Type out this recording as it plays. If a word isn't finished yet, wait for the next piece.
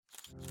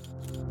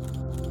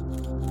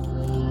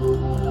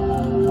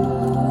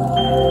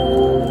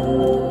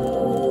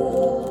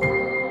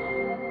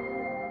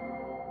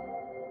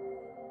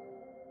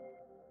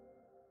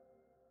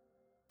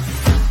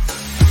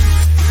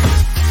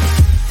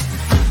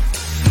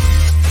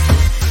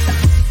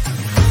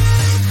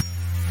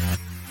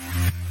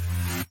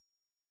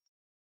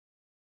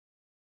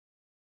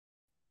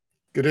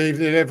Good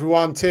evening,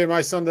 everyone.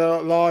 TMA Sunday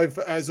Night Live.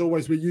 As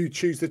always, with you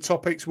choose the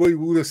topics. We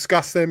will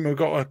discuss them. We've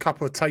got a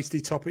couple of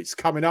tasty topics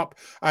coming up,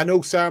 and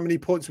also how many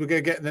points we're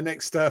going to get in the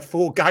next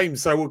 4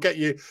 games. So we'll get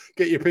your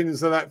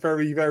opinions on that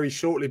very, very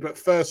shortly. But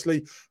firstly,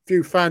 a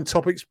few fan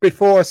topics.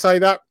 Before I say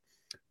that,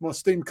 my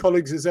esteemed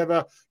colleagues as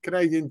ever,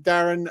 Canadian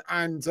Darren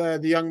and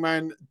the young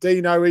man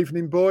Dino.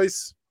 Evening,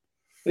 boys.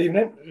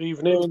 Evening.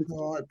 Evening.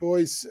 All right,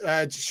 boys.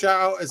 Just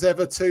shout out as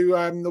ever to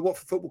the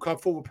Watford Football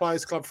Club Former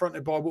Players Club,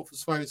 fronted by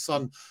Watford's favourite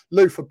son,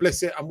 Luther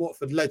Blissett, and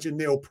Watford legend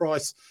Neil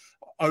Price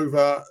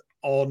over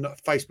on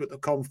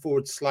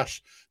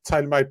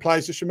facebook.com/TaylorMade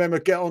Players. Just remember,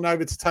 get on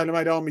over to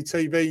TaylorMade Army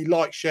TV,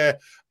 like, share,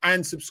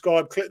 and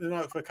subscribe. Click the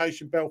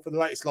notification bell for the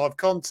latest live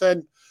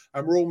content.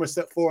 And we're almost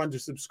at 400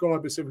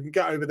 subscribers. So if we can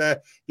get over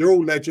there, you're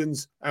all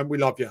legends and we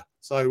love you.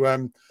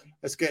 So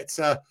let's get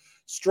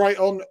straight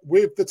on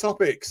with the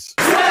topics.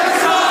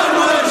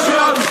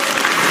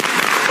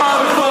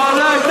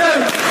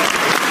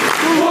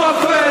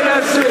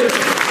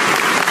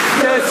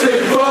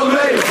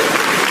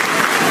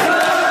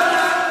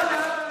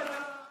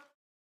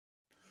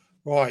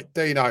 Right,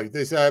 Dino,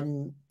 there's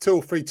 2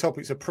 or 3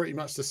 topics are pretty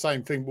much the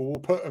same thing, but we'll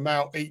put them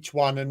out each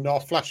one and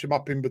I'll flash them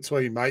up in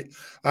between, mate.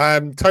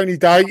 Tony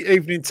Day,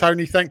 evening,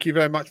 Tony. Thank you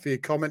very much for your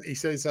comment. He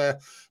says,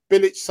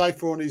 Bilic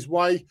safer on his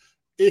way.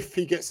 If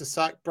he gets a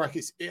sack,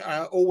 brackets,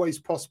 always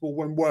possible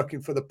when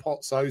working for the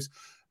Pozzos.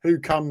 Who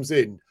comes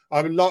in?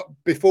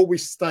 Before we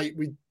state,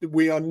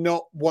 we are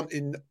not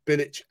wanting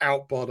Bilic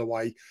out, by the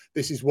way.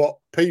 This is what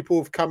people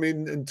have come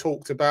in and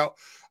talked about,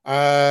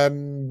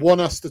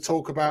 want us to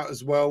talk about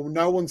as well.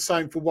 No one's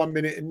saying for 1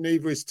 minute, and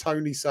neither is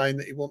Tony saying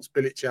that he wants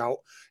Bilic out.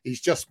 He's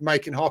just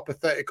making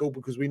hypothetical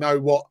because we know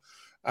what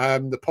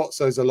the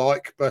Pozzos are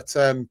like. But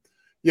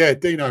yeah,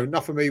 Dino,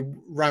 enough of me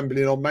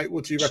rambling on, mate.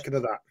 What do you reckon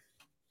of that?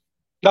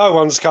 No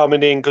one's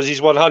coming in because he's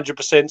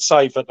 100%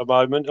 safe at the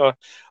moment.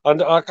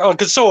 I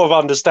could sort of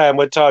understand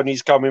where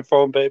Tony's coming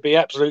from, but it'd be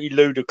absolutely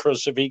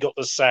ludicrous if he got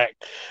the sack.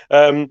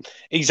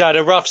 He's had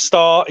a rough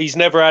start. He's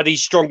never had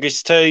his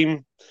strongest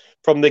team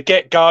from the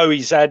get-go.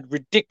 He's had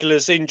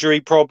ridiculous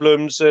injury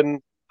problems,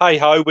 and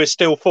hey-ho, we're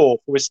still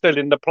fourth. We're still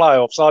in the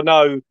playoffs. I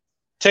know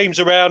teams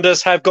around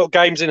us have got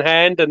games in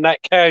hand, and that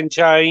can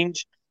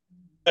change.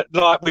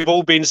 Like we've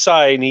all been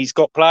saying, he's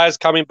got players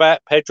coming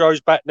back. Pedro's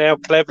back now.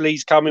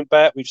 Cleverley's coming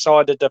back. We've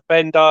signed a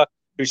defender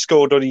who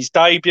scored on his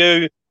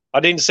debut.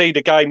 I didn't see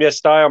the game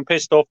yesterday. I'm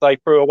pissed off they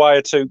threw away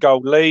a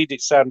 2-goal lead.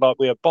 It sounded like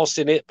we were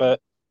bossing it, but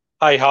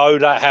hey-ho,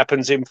 that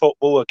happens in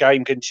football. A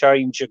game can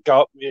change a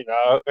goal.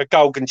 A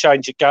goal can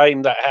change a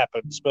game. That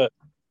happens. But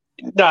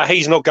no,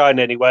 he's not going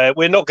anywhere.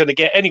 We're not going to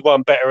get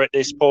anyone better at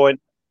this point.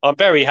 I'm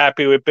very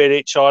happy with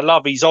Bilic. I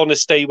love his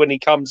honesty when he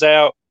comes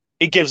out.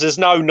 He gives us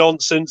no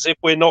nonsense. If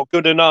we're not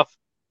good enough,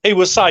 he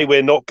will say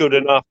we're not good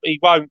enough. He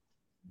won't.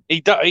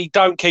 He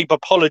don't keep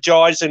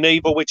apologising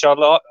either, which I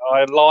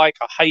like.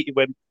 I hate it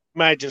when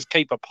managers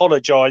keep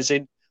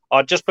apologising.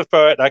 I just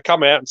prefer it. They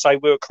come out and say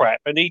we're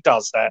crap, and he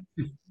does that.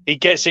 He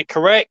gets it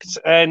correct,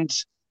 and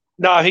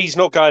no, he's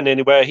not going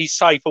anywhere. He's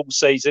safe all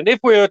season. If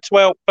we're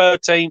 12th,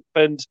 13th,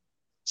 and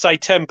say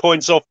 10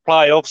 points off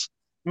playoffs,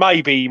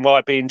 maybe he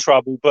might be in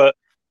trouble. But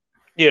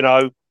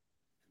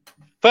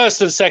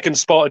first and second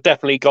spot are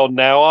definitely gone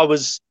now.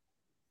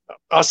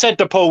 I said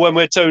to Paul when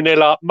we're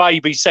 2-0 up,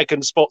 maybe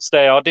second spot's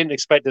there. I didn't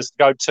expect us to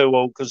go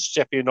 2-2 because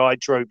Sheffield United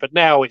drew, but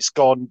now it's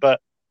gone.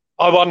 But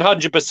I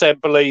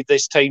 100% believe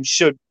this team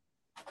should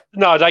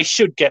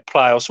get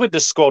playoffs with the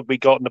squad we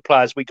got and the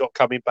players we got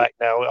coming back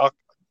now.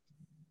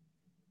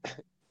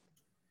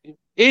 It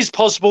is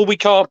possible we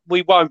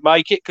won't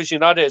make it because,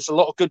 there's a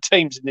lot of good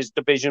teams in this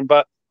division,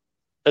 but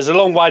there's a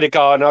long way to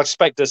go and I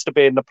expect us to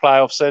be in the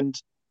playoffs. And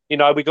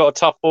we got a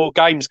tough 4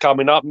 games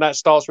coming up, and that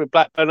starts with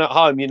Blackburn at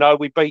home.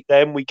 We beat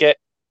them, we get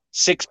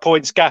 6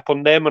 points gap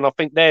on them, and I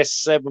think they're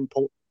 7.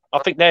 I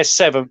think they're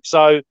 7th.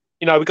 So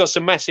we've got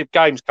some massive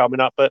games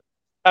coming up. But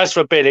as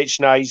for Bilic,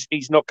 no,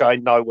 he's not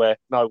going nowhere.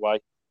 No way.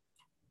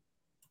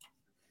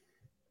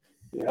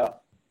 Yeah,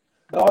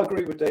 no, I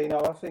agree with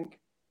Dino. I think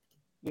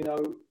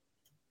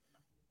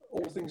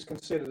all things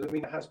considered,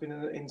 it has been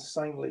an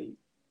insanely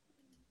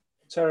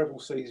terrible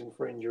season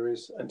for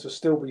injuries, and to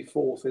still be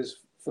 4th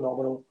is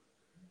phenomenal.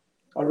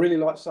 I really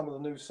like some of the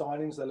new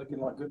signings. They're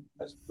looking like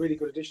really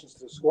good additions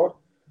to the squad.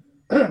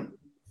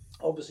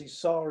 Obviously,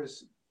 Sarr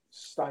is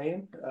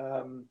staying.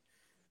 I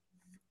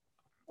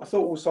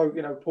thought also,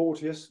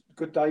 Porteous,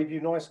 good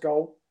debut, nice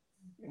goal.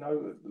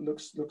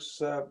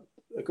 Looks a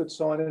good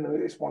signing.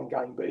 It's 1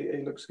 game, but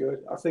he looks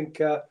good. I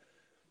think,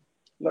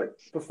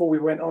 before we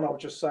went on, I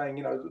was just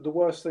saying, the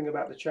worst thing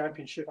about the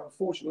Championship,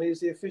 unfortunately, is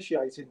the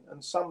officiating.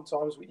 And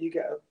sometimes you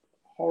get a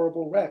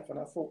horrible ref. And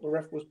I thought the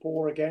ref was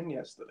poor again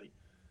yesterday.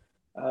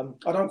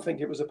 I don't think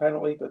it was a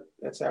penalty, but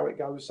that's how it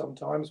goes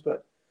sometimes.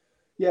 But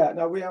yeah,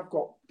 no, we have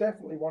got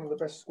definitely one of the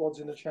best squads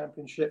in the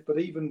Championship, but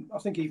I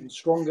think even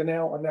stronger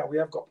now. And now we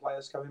have got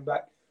players coming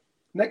back.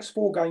 Next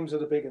 4 games are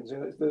the big ones.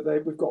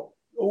 We've got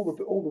all the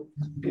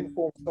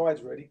informed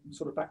sides ready,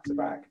 sort of back to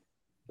back.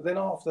 But then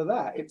after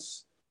that,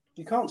 it's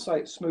you can't say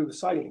it's smooth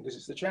sailing because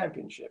it's the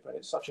Championship and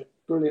it's such a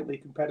brilliantly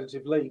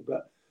competitive league.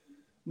 But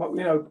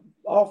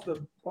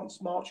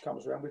once March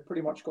comes around, we've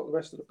pretty much got the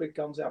rest of the big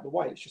guns out of the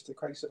way. It's just a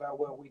case of how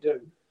well we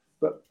do.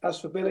 But as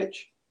for Bilic,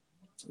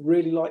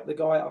 really like the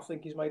guy. I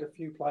think he's made a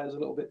few players a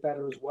little bit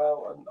better as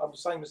well. And I'm the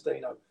same as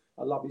Dino.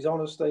 I love his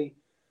honesty,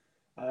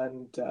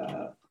 and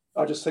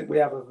I just think we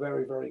have a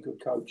very, very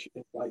good coach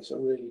in place. I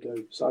really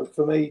do. So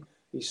for me,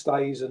 he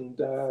stays, and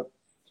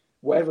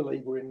whatever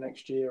league we're in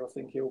next year, I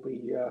think he'll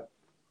be, a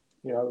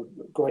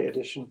great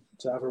addition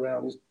to have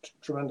around. He's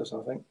tremendous,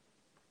 I think.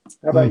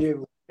 How about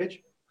you,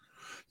 Rich?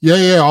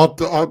 Yeah.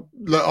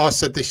 I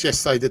said this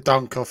yesterday to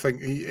Dunk. I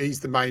think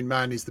he's the main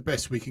man. He's the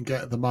best we can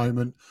get at the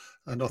moment.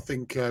 And I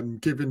think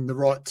given the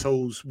right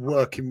tools,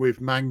 working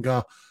with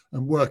Manga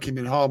and working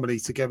in harmony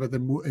together,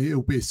 then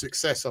he'll be a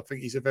success. I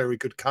think he's a very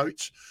good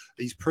coach.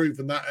 He's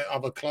proven that at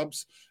other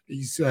clubs.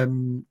 He's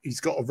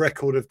got a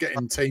record of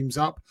getting teams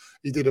up.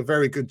 He did a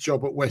very good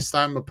job at West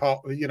Ham.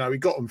 He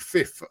got them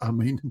fifth. I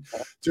mean,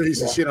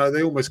 Jesus,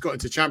 they almost got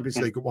into Champions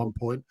League at one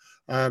point.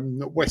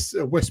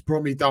 West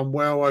Brom, he done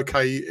well.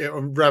 Okay, it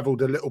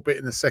unravelled a little bit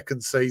in the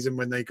second season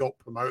when they got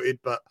promoted,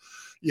 but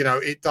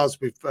it does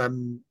with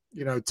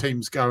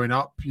teams going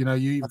up.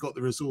 You've got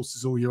the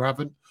resources or you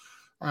haven't.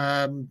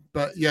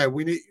 But yeah,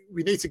 we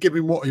need to give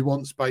him what he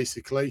wants,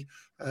 basically.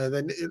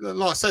 Then,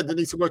 like I said, they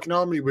need to work in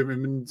harmony with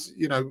him, and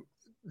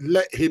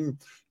let him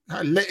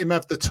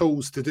have the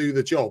tools to do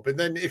the job. And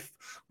then if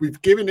we've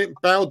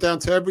bowed down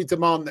to every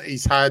demand that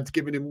he's had,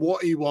 given him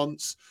what he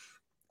wants,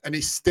 and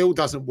it still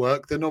doesn't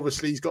work, then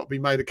obviously he's got to be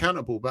made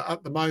accountable. But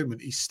at the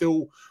moment, he's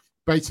still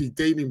basically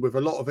dealing with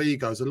a lot of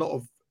egos, a lot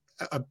of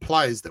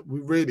players that we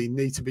really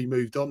need to be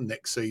moved on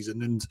next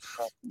season. And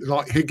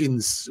like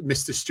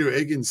Mr. Stuart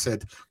Higgins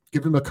said,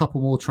 give him a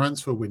couple more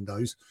transfer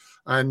windows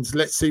and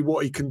let's see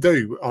what he can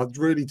do. I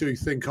really do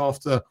think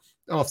after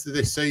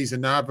this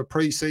season, now have a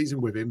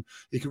pre-season with him,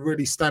 he can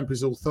really stamp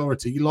his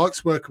authority. He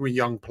likes working with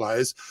young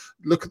players.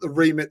 Look at the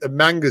remit that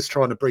Manga's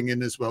trying to bring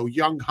in as well.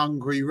 Young,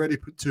 hungry, ready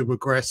to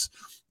progress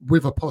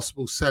with a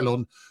possible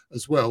sell-on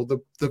as well. The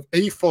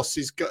ethos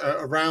is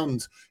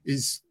around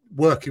is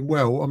working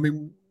well. I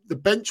mean, the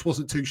bench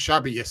wasn't too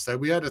shabby yesterday.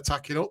 We had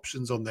attacking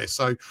options on there.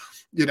 So,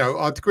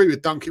 I'd agree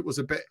with Dunk. It was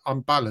a bit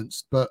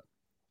unbalanced, but,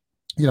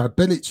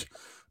 Bilic,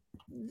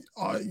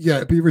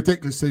 it'd be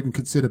ridiculous to even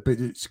consider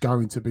Bilic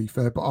going, to be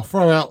fair. But I'll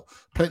throw out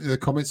plenty of the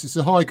comments. It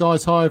says, hi,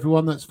 guys. Hi,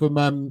 everyone. That's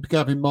from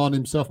Gavin Marn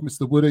himself,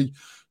 Mr. Woody.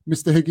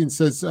 Mr. Higgins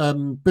says,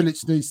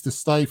 Bilic needs to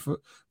stay for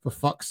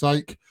fuck's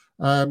sake.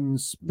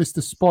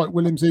 Mr. Spike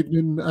Williams,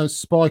 evening,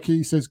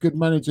 Spikey, says, good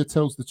manager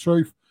tells the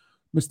truth.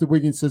 Mr.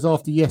 Wiggins says,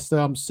 after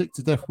yesterday, I'm sick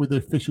to death with the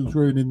officials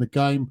ruining the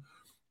game.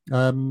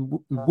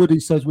 Woody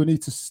says, we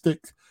need to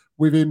stick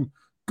with him.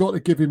 Got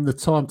to give him the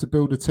time to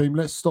build a team.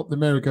 Let's stop the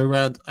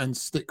merry-go-round and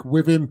stick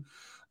with him.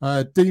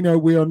 Dino,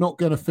 we are not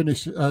going to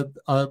finish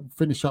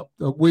up.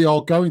 We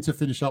are going to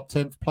finish up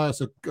 10th.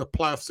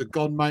 Playoffs are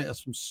gone, mate. That's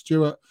from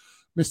Stuart.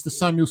 Mr.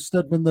 Samuel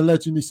Stedman, the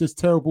legend, he says,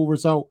 terrible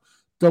result.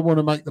 Don't want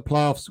to make the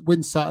playoffs.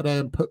 Win Saturday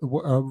and put the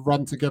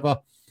run together.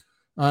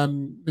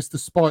 Mr.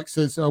 Spike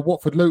says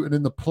Watford Luton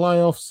in the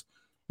playoffs.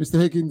 Mr.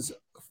 Higgins,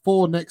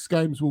 4 next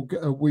games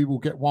we will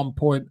get 1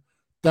 point.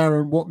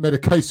 Darren, what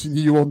medication are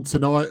you on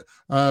tonight?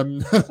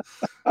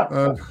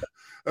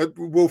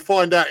 We'll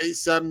find out.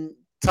 It's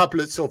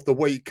tablets of the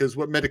week as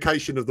well,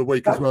 medication of the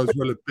week as well as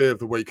beer of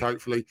the week,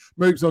 hopefully.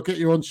 Moves, I'll get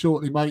you on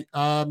shortly, mate.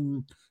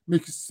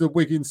 Mr.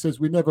 Wiggins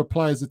says we never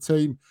play as a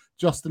team,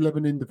 just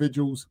 11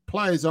 individuals.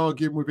 Players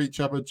arguing with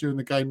each other during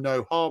the game,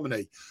 no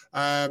harmony.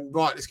 Right,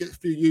 let's get a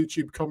few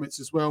YouTube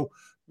comments as well.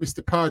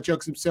 Mr. Power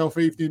Jugs himself,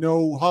 evening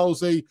all.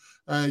 Halsey,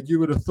 you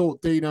would have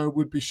thought Dino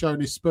would be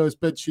showing his Spurs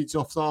bedsheets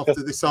off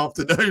after this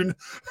afternoon.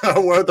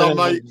 Well done,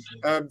 mate.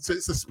 So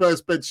it's the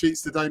Spurs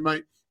bedsheets today,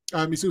 mate.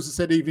 He's also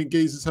said, evening,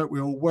 geezers, hope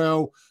we're all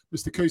well.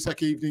 Mr.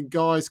 Cusack, evening,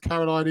 guys.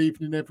 Caroline,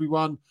 evening,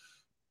 everyone.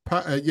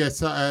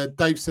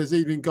 Dave says,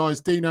 evening,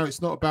 guys. Dino,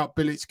 it's not about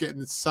Bilic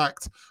getting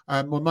sacked.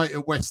 My mate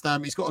at West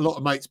Ham, he's got a lot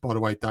of mates, by the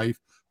way, Dave.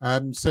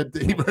 Said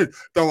that he would,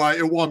 don't worry,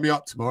 he'll wind me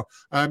up tomorrow.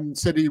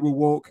 Said he will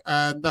walk,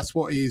 and that's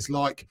what he is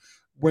like.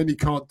 When he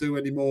can't do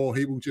anymore,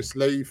 he will just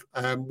leave.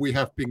 We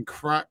have been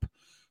crap.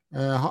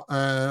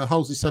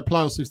 Halsey said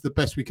playoffs is the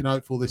best we can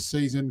hope for this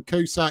season.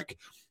 Cusack,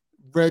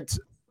 Red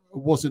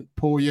wasn't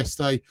poor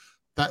yesterday.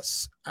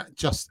 That's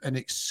just an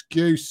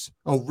excuse.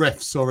 Oh,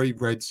 ref, sorry,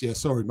 Reds. Yeah,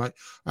 sorry, mate.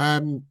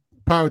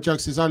 Power Jug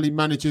says only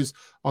managers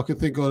I can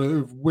think of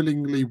who've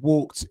willingly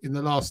walked in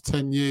the last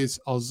 10 years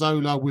are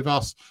Zola with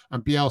us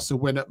and Bielsa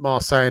when at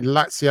Marseille and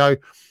Lazio.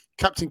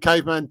 Captain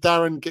Caveman,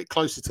 Darren, get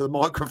closer to the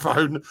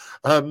microphone.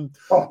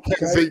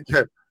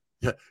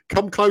 Yeah,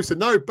 come closer.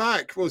 No,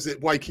 back. What was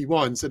it? Wakey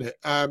Wines, isn't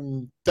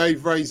it?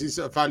 Dave raises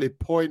a valid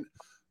point.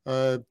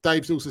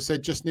 Dave's also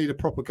said just need a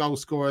proper goal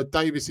scorer.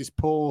 Davis is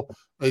poor.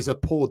 He's a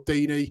poor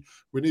Deeney.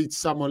 We need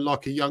someone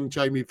like a young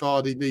Jamie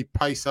Vardy. Need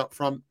pace up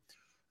front.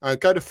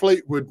 Go to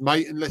Fleetwood,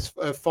 mate, and let's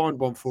find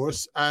one for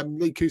us.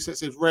 Lee Cusack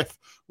says ref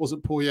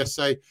wasn't poor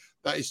yesterday.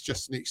 That is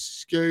just an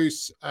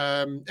excuse.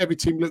 Every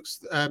team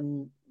looks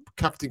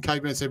Captain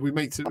Caveman said, we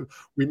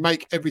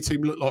make every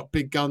team look like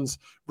big guns,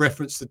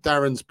 reference to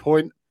Darren's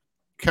point.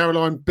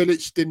 Caroline,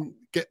 Bilic didn't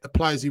get the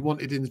players he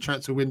wanted in the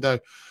transfer window,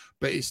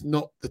 but it's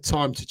not the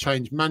time to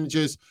change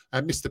managers.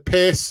 Mr.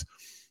 Pierce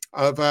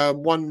of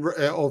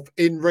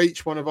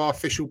InReach, one of our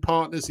official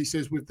partners, he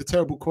says, with the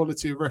terrible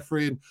quality of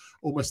refereeing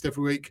almost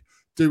every week,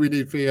 do we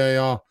need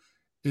VAR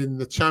in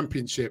the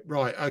Championship?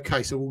 Right,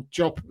 okay, so we'll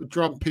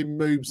jump in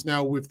moves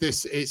now with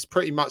this. It's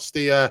pretty much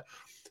the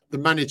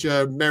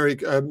manager,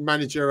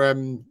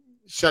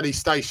 shall he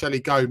stay, shall he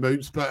go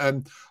moves. But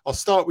I'll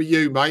start with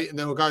you, mate, and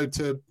then we'll go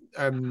to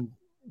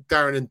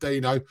Darren and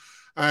Dino.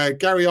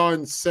 Gary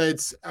Irons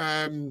said,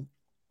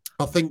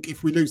 I think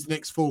if we lose the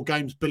next 4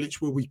 games,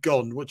 Bilic will be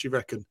gone. What do you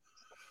reckon?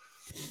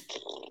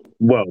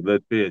 Well,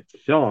 there'd be a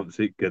chance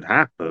it could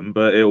happen,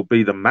 but it'll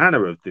be the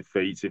manner of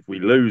defeats if we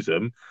lose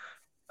them.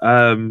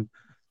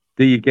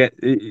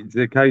 It's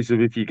a case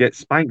of if you get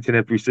spanked in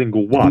every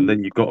single one,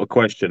 then you've got to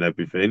question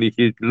everything. If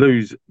you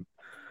lose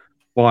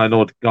by an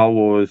odd goal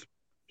or a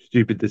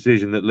stupid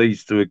decision that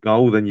leads to a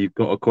goal, then you've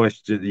got to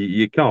question.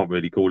 You can't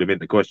really call him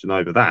into question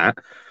over that.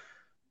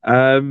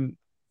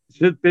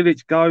 Should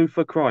Bilic go?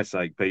 For Christ's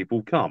sake,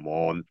 people, come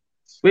on.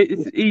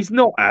 He's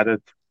not had a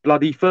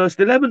bloody first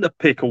 11 to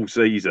pick all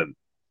season.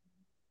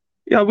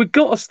 We've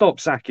got to stop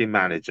sacking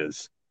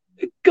managers.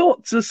 We've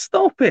got to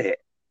stop it.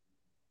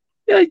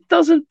 It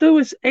doesn't do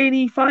us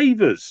any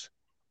favours.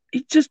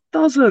 It just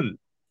doesn't.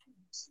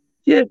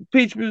 Yeah,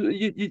 Peach,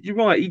 you're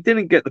right. He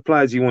didn't get the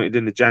players he wanted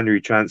in the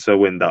January transfer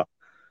window.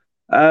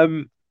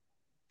 I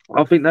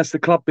think that's the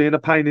club being a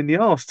pain in the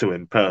arse to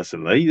him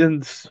personally.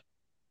 And,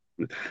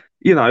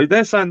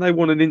 they're saying they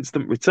want an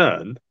instant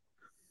return.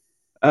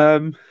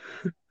 So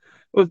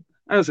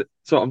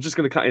I'm just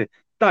going to cut in.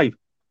 Dave,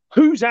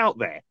 who's out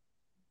there?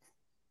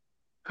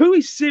 Who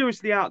is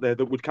seriously out there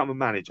that would come and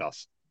manage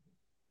us?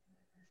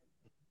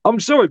 I'm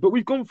sorry, but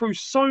we've gone through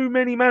so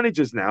many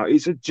managers now.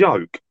 It's a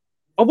joke.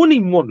 I wouldn't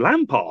even want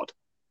Lampard.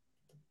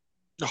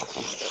 I'm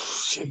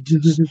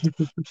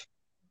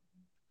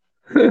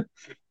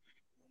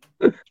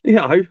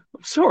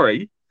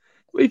sorry.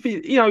 If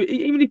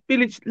even if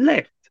Bilic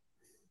left,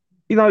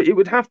 it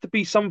would have to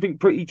be something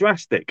pretty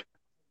drastic.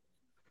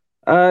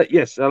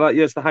 Yes,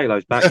 the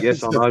Halo's back.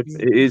 Yes, I know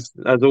it is,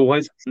 as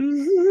always.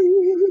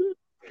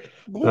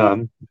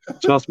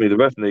 Trust me, the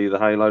ref needed the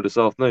Halo this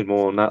afternoon.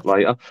 More on that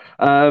later.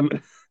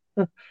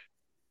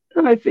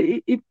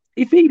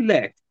 If he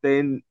left,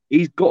 then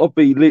he's got to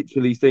be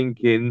literally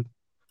thinking,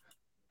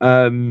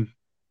 it's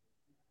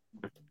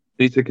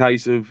a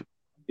case of,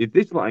 if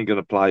this lot ain't going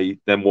to play,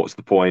 then what's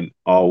the point?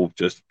 I'll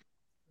just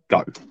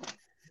go.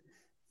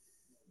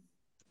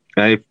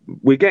 And if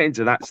we get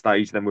into that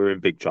stage, then we're in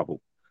big trouble,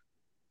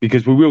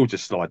 because we will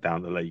just slide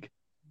down the league.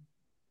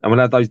 And we'll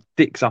have those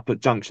dicks up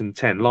at Junction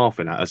 10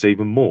 laughing at us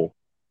even more.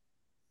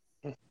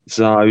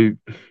 So,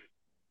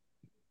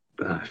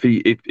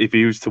 if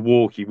he was to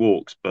walk, he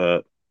walks.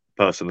 But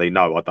personally,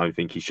 no, I don't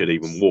think he should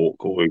even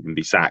walk or even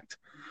be sacked.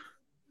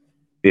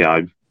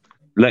 Let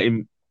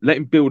him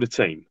build a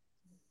team.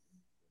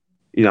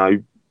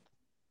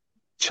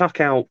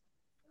 Chuck out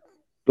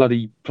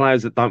bloody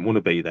players that don't want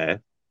to be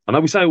there. I know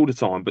we say all the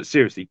time, but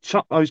seriously,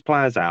 chuck those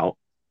players out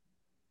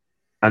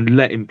and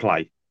let him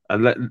play,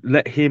 and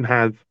let him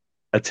have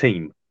a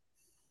team.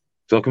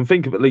 So I can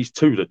think of at least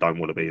 2 that don't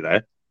want to be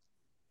there.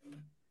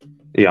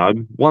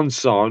 One's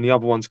Son, the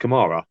other one's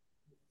Kamara.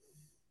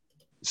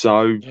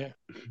 So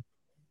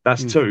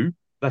that's 2.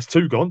 That's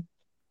 2 gone.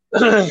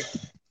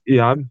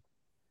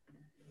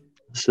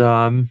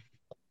 So,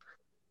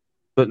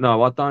 but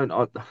no, I don't.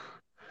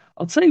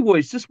 I'll tell you what,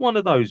 it's just one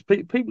of those.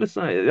 People are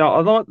saying, I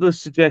like the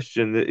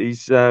suggestion that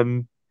he's,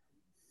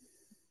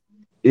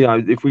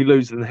 if we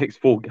lose the next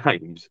 4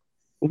 games,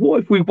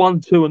 what if we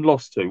won 2 and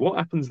lost 2? What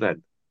happens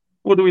then?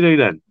 What do we do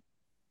then?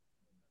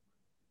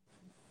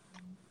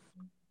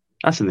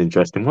 That's an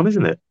interesting one,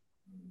 isn't it?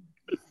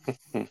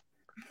 I'm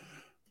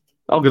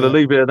going to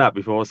leave it at that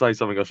before I say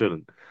something I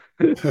shouldn't.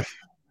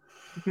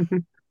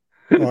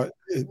 Right,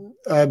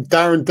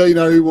 Darren,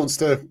 Dino, who wants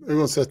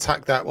to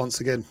attack that once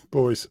again,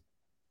 boys?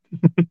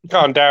 Go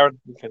on, Darren.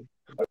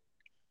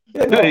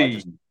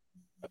 Okay.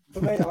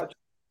 For me,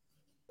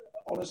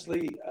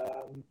 honestly,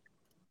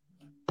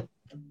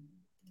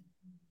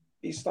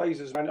 he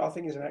stays as manager. I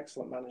think he's an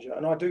excellent manager,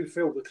 and I do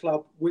feel the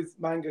club, with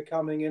Manga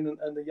coming in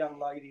and the young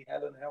lady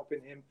Helen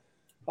helping him,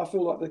 I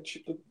feel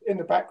like in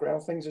the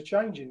background things are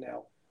changing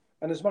now.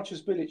 And as much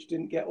as Bilic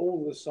didn't get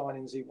all the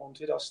signings he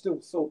wanted, I still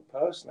thought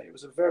personally it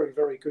was a very,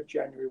 very good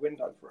January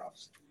window for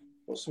us.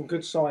 Got some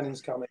good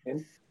signings coming in.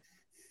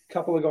 A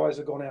couple of guys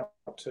have gone out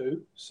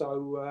too.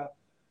 So,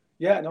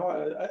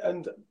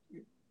 and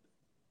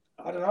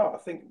I don't know. I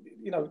think,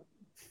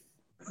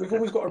 we've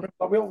always got to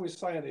remember, we always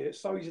say it here, it's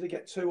so easy to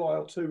get too high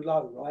or too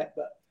low, right?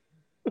 But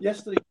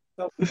yesterday,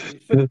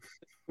 it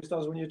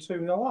does when you're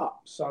 2-0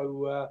 up.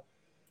 So,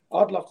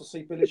 I'd love to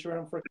see Bilic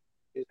around for a couple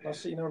of years. I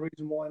see no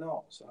reason why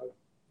not. So,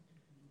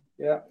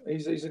 yeah,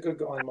 he's a good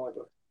guy in my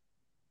book.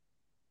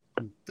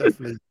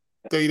 Definitely.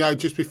 Dino,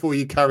 just before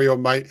you carry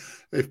on, mate,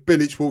 if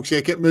Bilic walks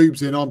here, get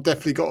moves in. I'm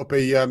definitely got to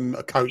be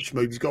a coach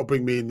move. He's got to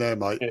bring me in there,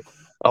 mate. Yeah.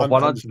 Oh,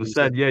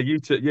 100%. Yeah,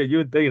 you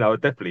and Dino are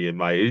definitely in,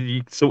 mate.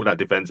 You can sort that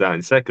defence out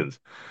in seconds.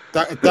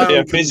 Darren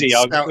can busy,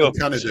 scout in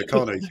Canada,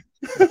 can't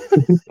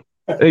he?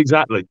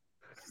 Exactly.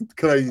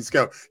 Canadian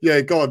scout. Yeah,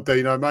 go on,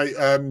 Dino, mate.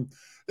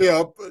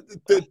 Yeah,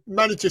 the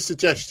manager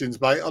suggestions,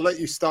 mate. I'll let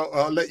you start.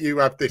 I'll let you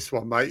have this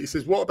one, mate. He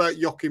says, "What about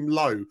Joachim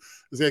Low?"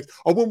 I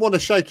wouldn't want to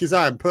shake his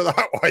hand. Put it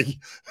that way.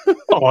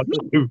 Oh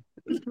no,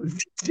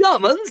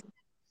 Germans.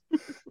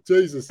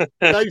 Jesus,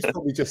 Dave's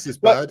probably just as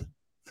bad.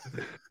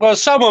 Well,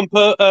 someone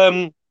put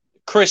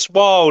Chris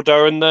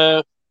Wilder and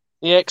the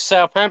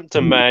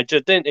ex-Southampton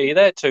manager, didn't he?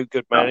 They're two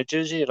good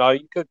managers. You know,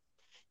 you could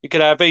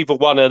have either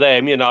one of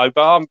them. You know,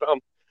 but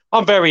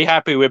I'm very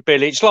happy with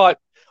Bilic. Like,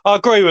 I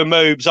agree with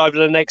Moobs over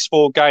the next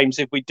 4 games.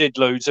 If we did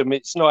lose them,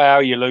 it's not how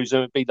you lose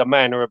them; it'd be the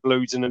manner of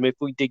losing them. If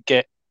we did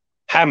get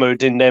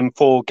hammered in them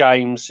 4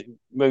 games,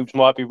 Moobs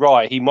might be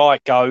right. He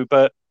might go,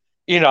 but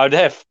you know,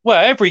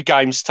 every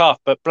game's tough.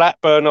 But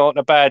Blackburn aren't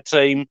a bad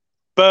team.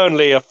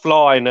 Burnley are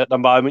flying at the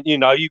moment. You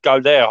know, you go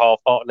there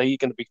half-heartedly, you're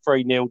going to be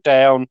 3-0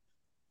 down.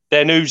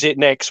 Then who's it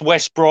next?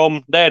 West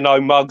Brom. They're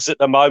no mugs at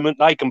the moment.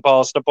 They can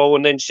pass the ball.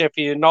 And then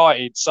Sheffield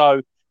United.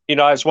 So, you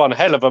know, it's one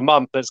hell of a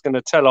month that's going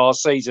to tell our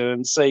season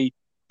and see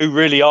who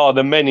really are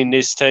the men in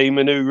this team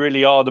and who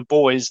really are the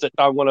boys that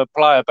don't want to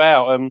play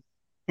about. And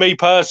me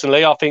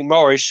personally, I think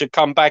Morris should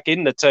come back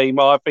in the team.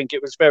 I think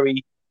it was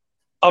very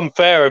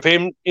unfair of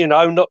him, you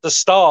know, not to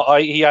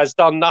start. He has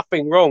done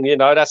nothing wrong. You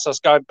know, that's us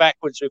going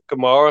backwards with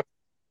Kamara.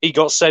 He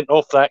got sent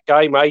off that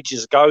game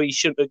ages ago. He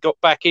shouldn't have got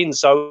back in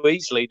so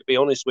easily, to be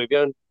honest with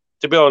you. And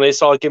to be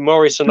honest, I'd give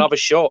Morris another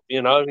shot.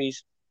 You know, like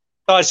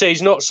I say,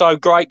 he's not so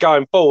great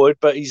going forward,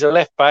 but he's a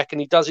left back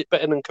and he does it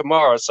better than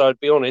Kamara. So to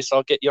be honest,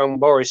 I'll get young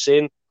Morris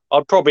in.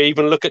 I'd probably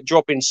even look at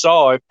dropping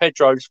Sarr. If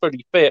Pedro's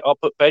fully fit, I'll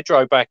put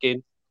Pedro back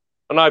in.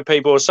 I know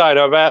people are saying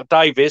about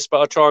Davis, but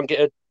I'll try and get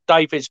a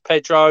Davis,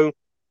 Pedro,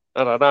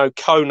 I don't know,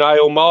 Kone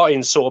or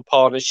Martin sort of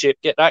partnership,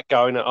 get that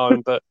going at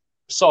home. But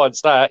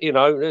besides that, you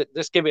know,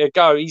 let's give it a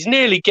go. He's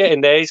nearly getting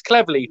there. He's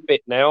cleverly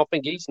fit now. I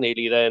think he's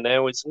nearly there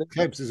now, isn't he?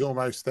 Klebs is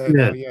almost there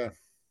now, yeah.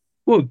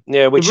 Well,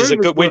 yeah,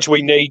 which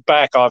we need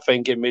back, I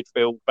think, in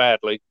midfield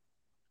badly.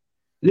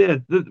 Yeah,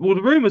 the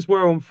rumours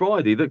were on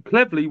Friday that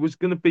Cleverley was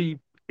going to be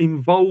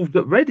involved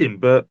at Reading,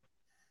 but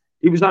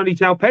it was only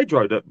João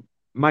Pedro that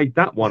made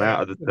that one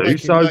out of the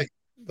 2.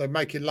 They're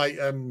making late.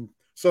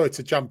 Sorry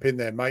to jump in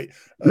there, mate.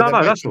 No,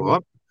 that's all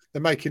right.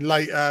 They're making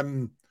late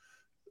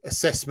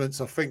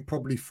assessments. I think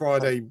probably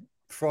Friday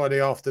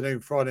afternoon,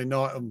 Friday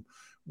night, on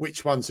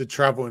which ones are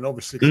travelling.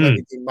 Obviously,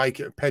 Cleverley didn't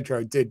make it.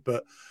 Pedro did,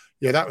 but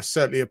yeah, that was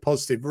certainly a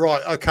positive.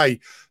 Right, okay.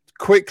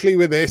 Quickly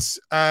with this,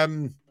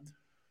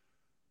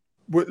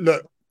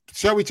 look.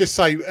 Shall we just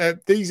say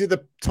these are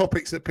the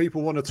topics that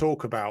people want to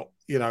talk about?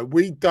 You know,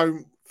 we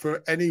don't,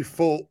 for any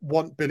fault,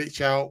 want Bilic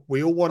out.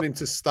 We all want him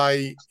to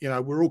stay. You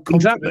know, we're all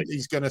confident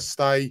he's going to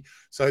stay.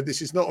 So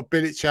this is not a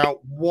Bilic out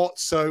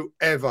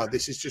whatsoever.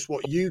 This is just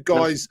what you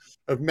guys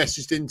have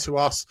messaged into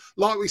us.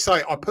 Like we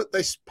say, I put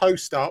this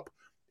post up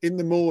in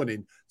the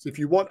morning. So if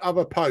you want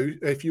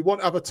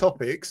other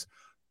topics,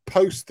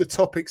 post the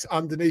topics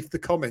underneath the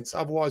comments.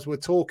 Otherwise, we're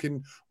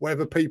talking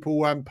wherever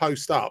people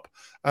post up.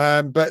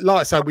 But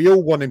like I say, we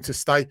all want him to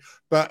stay.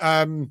 But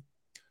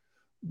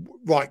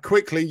right,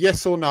 quickly,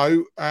 yes or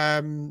no?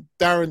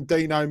 Darren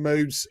Dino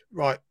moves.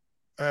 Right,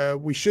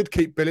 we should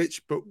keep Bilic,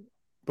 but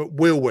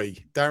will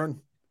we, Darren?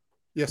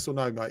 Yes or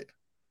no, mate?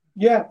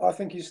 Yeah, I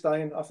think he's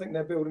staying. I think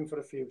they're building for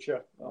the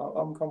future.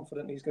 I'm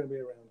confident he's going to be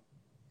around.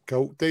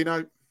 Cool,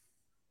 Dino.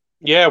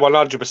 Yeah,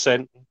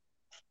 100%.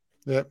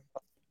 Yeah.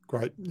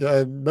 Great.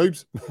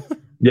 Moves?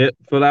 Yeah,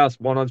 full house,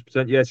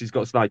 100%. Yes, he's got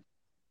to stay.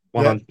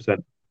 100%. Yeah,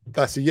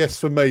 that's a yes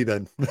for me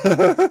then.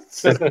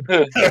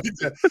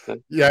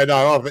 Yeah,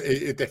 no,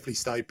 it definitely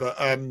stayed. But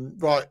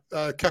right,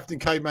 Captain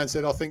Caveman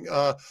said, I think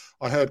I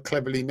heard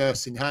Cleverly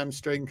nursing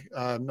hamstring.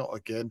 Not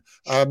again.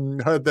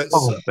 Heard that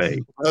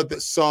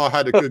Sarr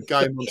had a good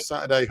game on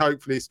Saturday.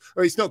 Hopefully,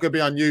 it's not going to be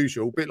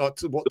unusual, a bit like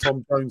what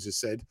Tom Jones has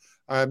said.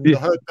 I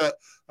heard that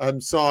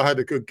Sarr had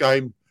a good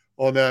game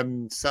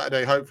on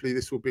Saturday. Hopefully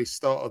this will be a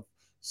start of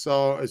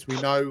Sarr, as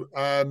we know.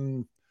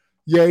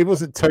 Yeah, he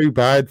wasn't too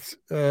bad,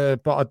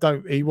 but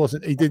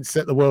he didn't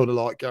set the world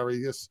alight,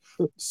 Gary. Just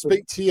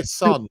speak to your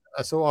son.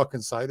 That's all I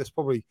can say. That's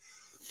probably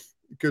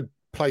a good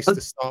place to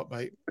start,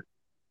 mate.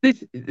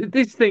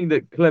 This thing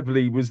that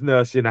Cleverly was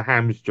nursing a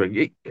hamstring,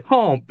 it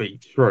can't be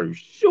true,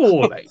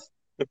 surely.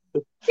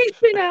 He's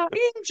been out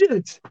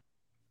injured.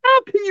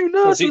 How can you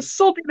nurse a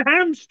sodding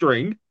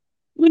hamstring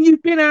when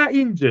you've been out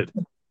injured?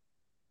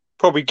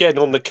 Probably getting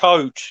on the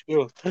coach.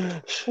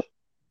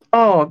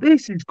 Oh,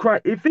 this is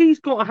crazy. If he's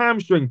got a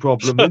hamstring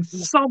problem, then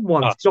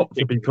someone's got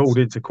to be called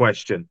into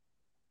question.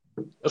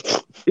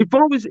 If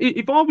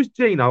I was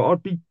Gino,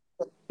 I'd be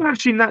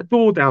bashing that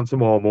door down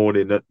tomorrow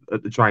morning at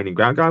the training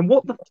ground, going,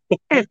 "What the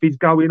F is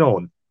going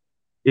on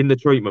in the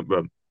treatment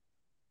room?"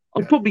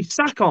 I'd probably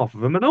sack half of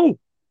them and all.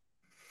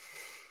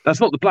 That's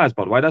not the players,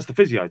 by the way. That's the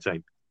physio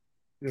team.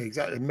 Yeah,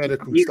 exactly.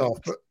 Medical staff.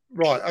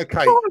 Right.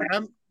 Okay.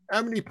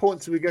 How many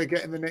points are we going to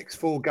get in the next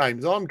 4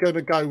 games? I'm going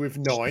to go with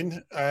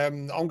 9.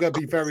 I'm going to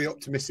be very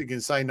optimistic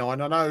and say 9.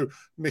 I know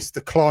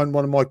Mr. Klein,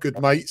 one of my good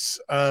mates,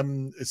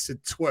 has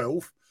said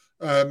 12.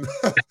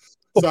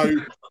 So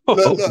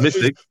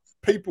Optimistic.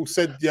 people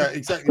said, yeah,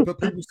 exactly. But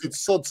people said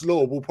Sod's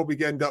Law will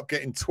probably end up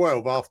getting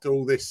 12 after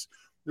all this.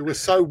 We're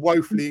so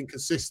woefully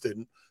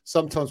inconsistent.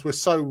 Sometimes we're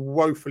so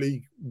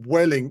woefully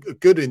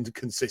good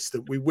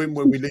inconsistent. We win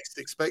when we least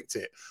expect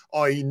it,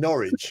 i.e.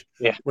 Norwich,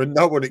 when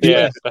no one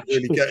expected to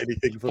really get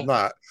anything from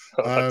that.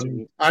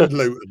 And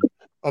Luton.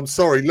 I'm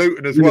sorry,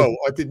 Luton as well.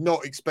 I did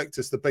not expect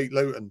us to beat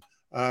Luton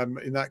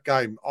in that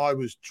game. I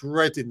was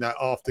dreading that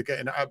after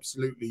getting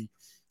absolutely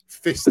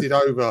fisted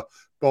over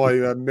by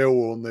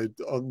Millwall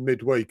on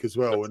midweek as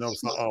well, and I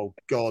was like, "Oh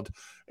God!"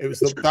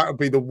 That would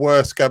be the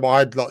worst game. I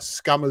had like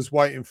scammers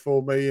waiting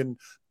for me and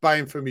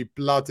baying for me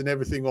blood and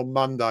everything on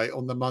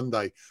the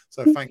Monday.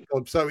 So thank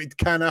God. So it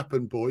can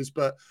happen, boys.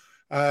 But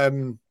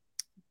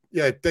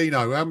yeah,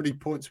 Dino, how many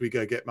points are we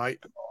going to get, mate?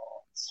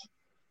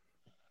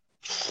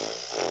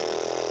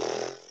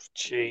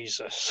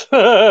 Jesus.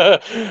 I'm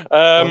not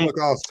going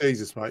to ask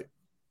Jesus, mate.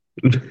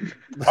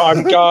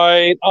 I'm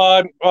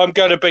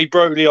going to be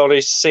brutally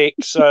honest,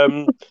 6.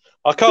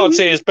 I can't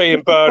see us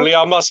beating Burnley.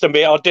 I must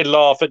admit, I did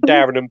laugh at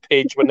Darren and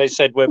Pidge when they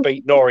said we'll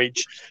beat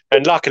Norwich,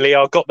 and luckily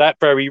I got that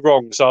very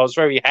wrong, so I was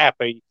very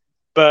happy.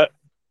 But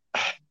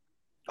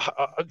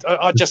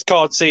I just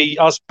can't see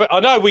us. But I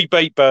know we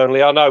beat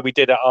Burnley. I know we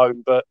did at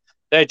home, but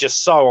they're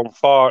just so on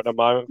fire at the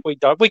moment. We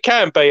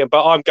can beat them,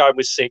 but I'm going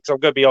with 6. I'm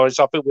going to be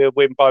honest. I think we'll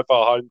win both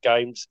our home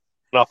games,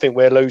 and I think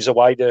we'll lose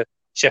away to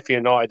Sheffield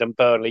United and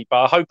Burnley.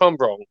 But I hope I'm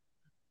wrong.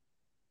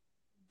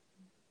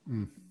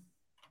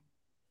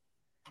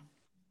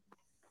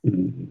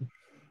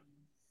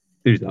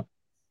 Who's that?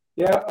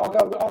 Yeah, I'll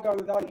go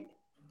with 8.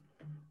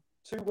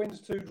 2 wins,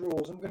 2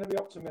 draws. I'm going to be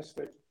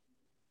optimistic.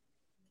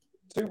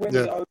 2 wins,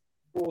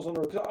 draws on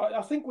the road.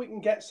 I think we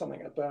can get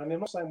something at Burnley. I'm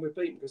not saying we're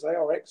beaten because they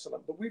are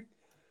excellent, but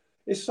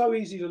it's so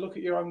easy to look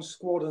at your own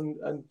squad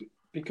and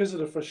because of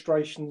the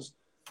frustrations,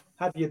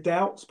 have your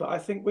doubts. But I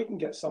think we can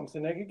get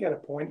something. They could get a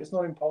point. It's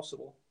not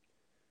impossible.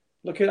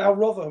 Look at how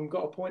Rotherham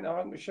got a point at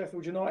home with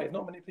Sheffield United.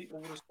 Not many people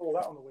would have scored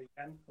that on the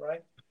weekend,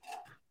 right?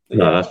 But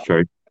no, that's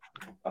true.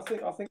 I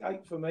think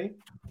 8 for me.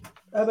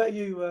 How about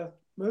you,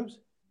 Moves?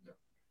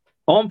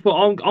 I'm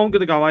going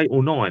to go 8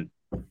 or 9.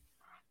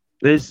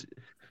 There's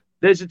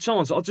a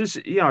chance.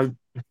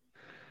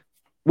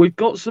 We've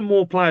got some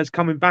more players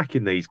coming back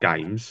in these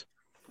games,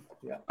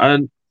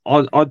 and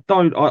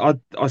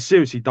I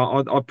seriously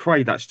don't. I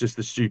pray that's just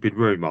a stupid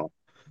rumor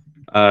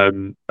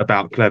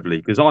about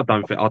Cleverley, because I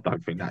don't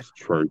think that's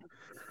true.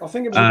 I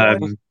think it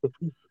was.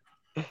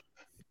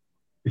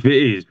 If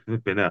it is,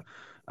 it's been there.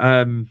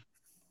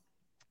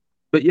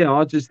 But yeah,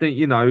 I just think,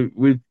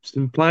 with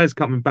some players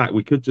coming back,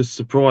 we could just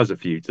surprise a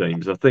few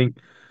teams. I think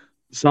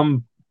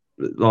some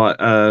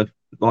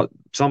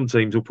some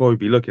teams will probably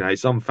be looking at it.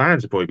 Some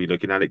fans will probably be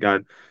looking at it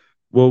going,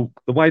 well,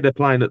 the way they're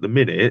playing at the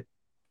minute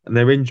and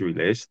their injury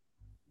list,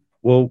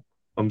 well,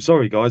 I'm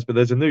sorry, guys, but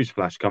there's a news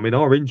flash coming.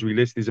 Our injury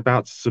list is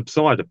about to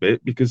subside a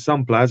bit because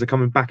some players are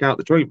coming back out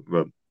the treatment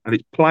room, and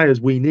it's players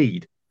we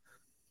need.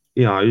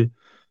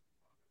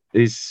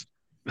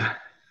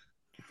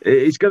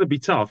 It's going to be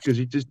tough because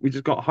we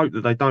just got to hope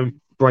that they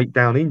don't break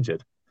down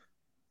injured.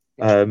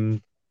 But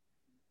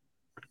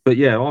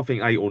yeah, I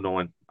think 8 or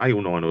 9. 8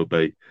 or 9 will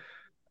be.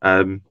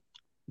 9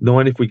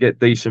 if we get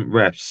decent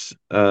refs.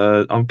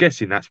 I'm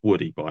guessing that's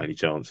Woody by any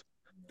chance.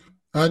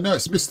 No,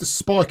 it's Mr.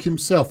 Spike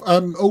himself.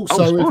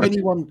 Also,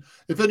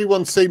 if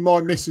anyone's seen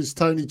my Mrs.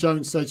 Tony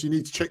Jones says you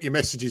need to check your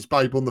messages,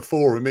 babe, on the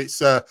forum.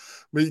 It's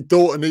my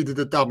daughter needed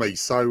a dummy,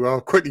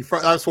 so quickly.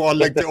 That's why I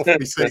legged it off my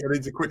seat. I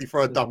need to quickly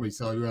throw a dummy,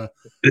 so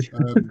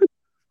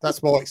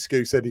that's my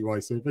excuse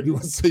anyway. So if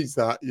anyone sees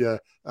that, yeah,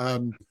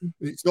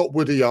 it's not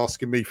Woody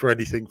asking me for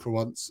anything for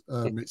once.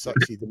 It's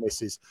actually the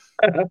missus.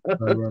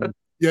 So,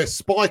 yeah,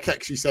 Spike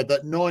actually said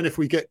that 9 if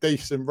we get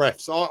decent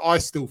refs. I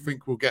still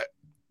think we'll get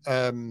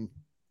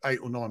 8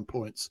 or 9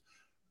 points.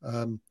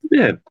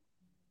 Yeah.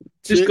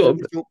 Just got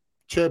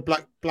chair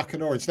black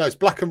and orange. No, it's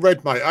black and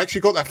red, mate. I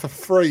actually got that for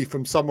free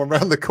from someone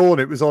around the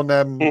corner. It was on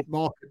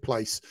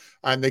Marketplace,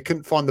 and they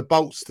couldn't find the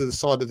bolts to the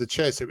side of the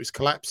chair, so it was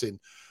collapsing.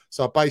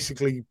 So I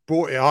basically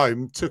brought it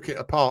home, took it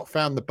apart,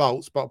 found the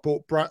bolts, but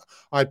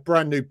I had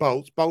brand new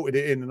bolts, bolted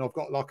it in, and I've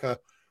got like a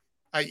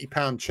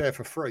 £80 chair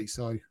for free.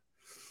 So I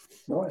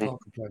can't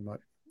complain, mate.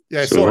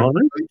 Yeah, sorry, I'm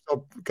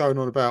going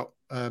on about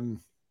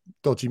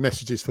dodgy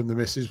messages from the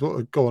missus.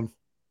 What? Go on.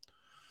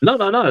 No,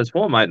 it's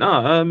fine, mate.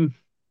 No,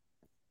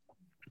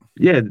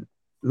 yeah.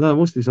 No,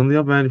 what's this on the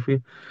other hand?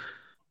 We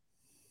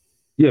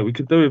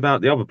could do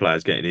without the other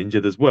players getting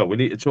injured as well. We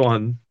need to try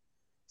and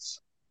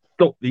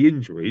stop the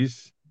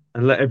injuries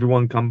and let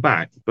everyone come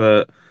back.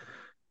 But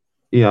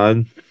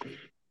no,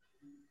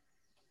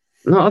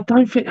 I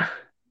don't think.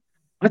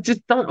 I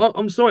just don't.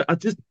 I'm sorry. I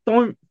just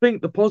don't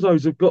think the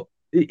Pozzos have got.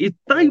 If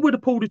they were to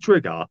pull the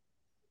trigger,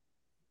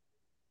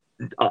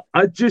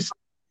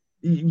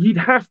 you'd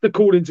have to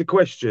call into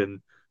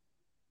question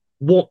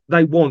what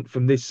they want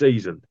from this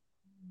season.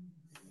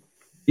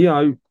 you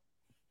know,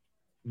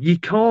 you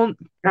can't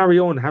carry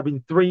on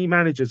having 3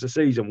 managers a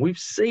season. We've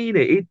seen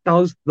it. It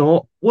does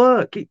not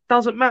work. It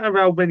doesn't matter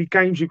how many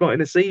games you've got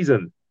in a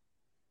season.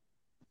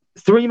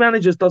 3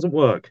 managers doesn't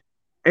work.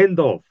 End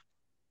of.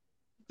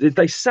 If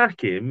they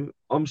sack him,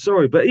 I'm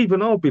sorry, but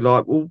even I'll be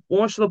like, well,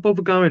 why should I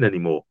bother going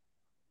anymore?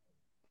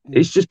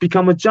 It's just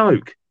become a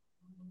joke.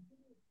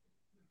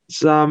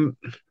 So,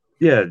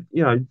 yeah,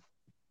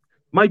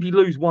 maybe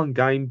lose one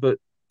game, but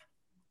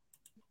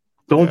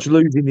dodge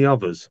losing the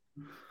others.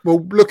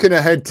 Well, looking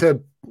ahead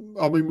to,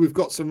 we've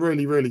got some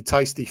really, really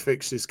tasty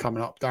fixtures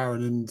coming up,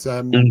 Darren,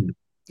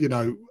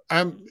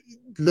 and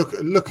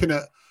looking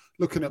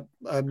at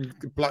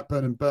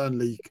Blackburn and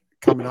Burnley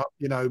coming up.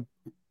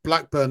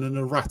 Blackburn and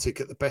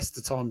erratic at the best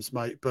of times,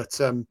 mate. But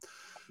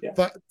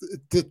that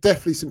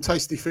definitely some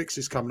tasty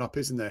fixtures coming up,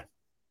 isn't there?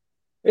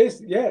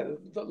 It's,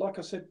 like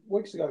I said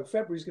weeks ago,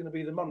 February's going to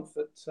be the month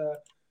that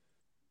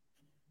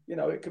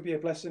it could be a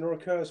blessing or a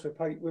curse.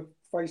 We're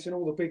facing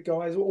all the big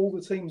guys, all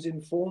the teams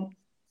in form.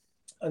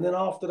 And then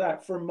after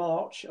that, from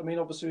March,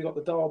 obviously we've got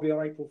the derby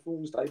on April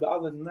Fool's Day, but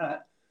other than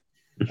that,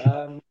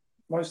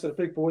 most of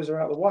the big boys are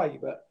out of the way.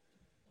 But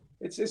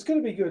it's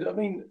going to be good. At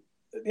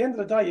the end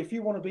of the day, if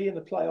you want to be in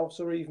the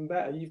playoffs or even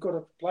better, you've got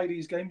to play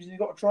these games and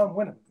you've got to try and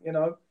win them,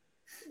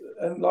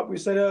 And like we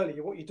said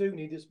earlier, what you do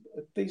need is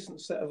a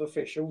decent set of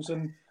officials.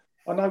 And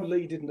I know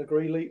Lee didn't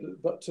agree,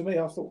 but to me,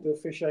 I thought the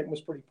officiating was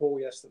pretty poor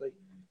yesterday.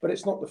 But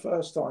it's not the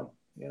first time,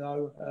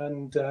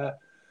 And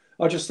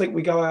I just think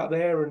we go out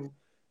there, and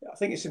I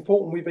think it's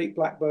important we beat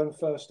Blackburn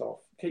first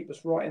off, keep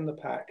us right in the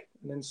pack,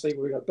 and then see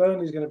where we go.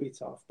 Burnley's going to be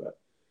tough, but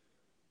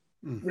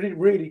really,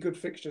 really good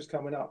fixtures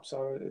coming up.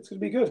 So it's going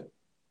to be good.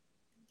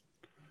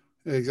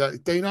 Exactly.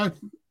 Dino?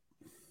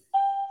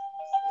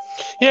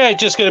 Yeah,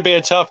 it's just going to be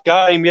a tough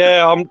game.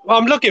 Yeah,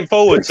 I'm looking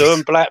forward to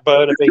them.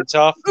 Blackburn have been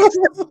tough.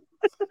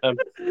 What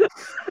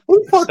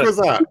the fuck was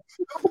that?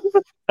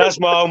 That's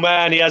my old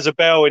man. He has a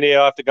bell in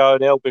here. I have to go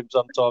and help him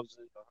sometimes.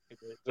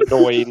 It's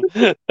annoying.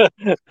 Every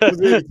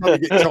time you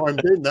get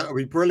chimed in, that would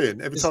be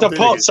brilliant. It's the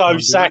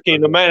Pozzo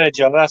sacking the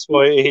manager. That's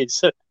what it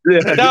is.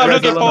 No, I'm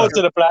looking forward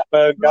to the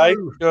Blackburn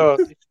game. No.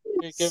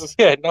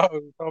 Yeah, no,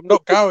 I'm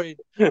not going.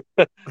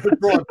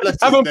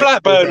 Haven't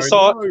Blackburn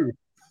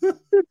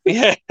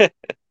Yeah.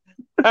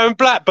 And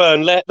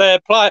Blackburn let their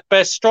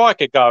best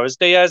striker go as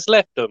Diaz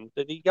left them.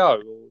 Did he go?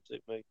 Or was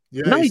it me?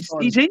 Yeah, no,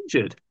 he's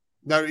injured.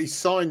 No, he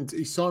signed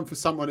for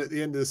someone at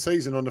the end of the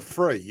season on a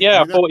free.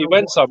 Yeah, I thought he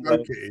went somewhere.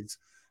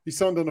 He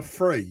signed on a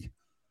free.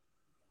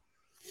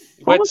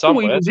 He went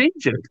somewhere. He was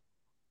injured.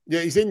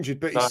 Yeah, he's injured,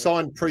 but he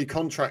signed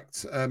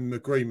pre-contract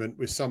agreement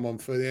with someone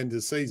for the end of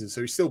the season.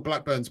 So he's still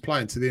Blackburn's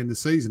playing to the end of the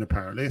season,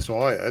 apparently. That's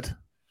what I heard.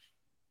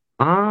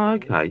 Ah,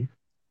 okay.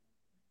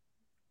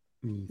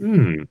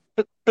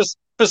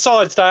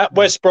 Besides that,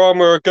 West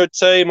Brom are a good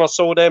team. I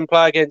saw them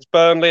play against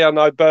Burnley. I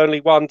know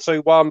Burnley won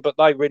 2-1, but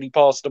they really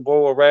passed the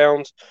ball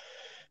around.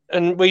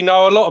 And we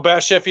know a lot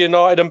about Sheffield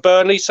United and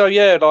Burnley. So,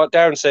 yeah, like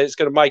Darren said, it's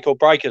going to make or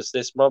break us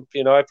this month.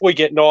 If we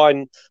get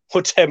 9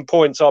 or 10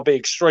 points, I'll be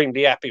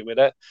extremely happy with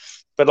it.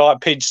 But like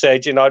Pidge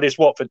said, this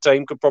Watford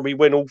team could probably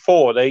win all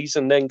 4 of these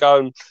and then go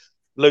and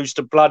lose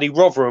to bloody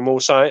Rotherham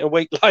or something a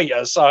week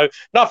later. So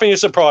nothing to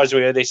surprise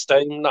me with this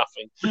team.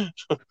 Nothing.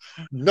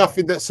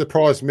 Nothing that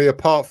surprised me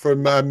apart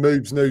from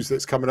Moob's news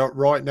that's coming up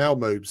right now,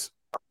 Moobs.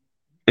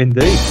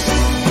 Indeed.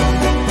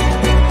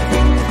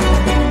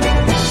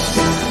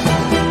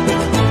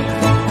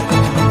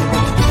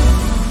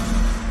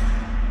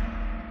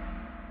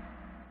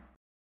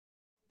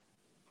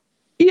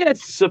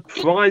 Yes,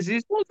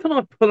 surprises. What can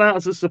I pull out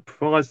as a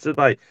surprise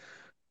today?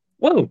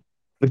 Well,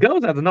 the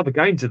girls had another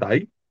game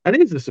today, and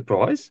here's a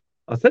surprise.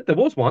 I said there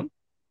was one.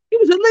 It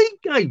was a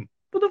league game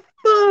for the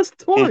first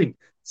time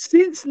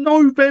since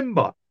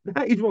November.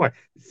 That is right.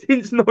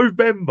 Since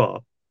November,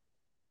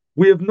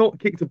 we have not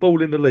kicked a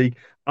ball in the league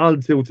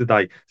until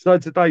today. So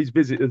today's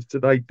visitors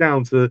today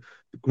down to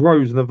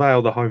Grosvenor and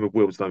Vale, the home of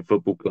Wealdstone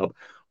Football Club,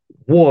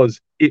 was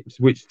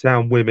Ipswich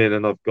Town Women.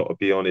 And I've got to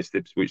be honest,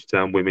 Ipswich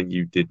Town Women,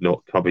 you did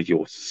not cover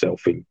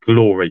yourself in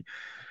glory.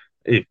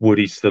 If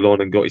Woody's still on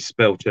and got his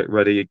spell check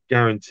ready, I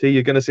guarantee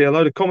you're going to see a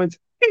load of comments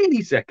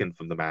any second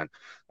from the man,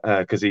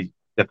 because he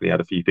definitely had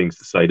a few things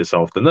to say this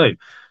afternoon,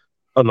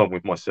 along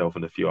with myself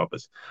and a few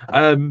others.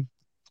 A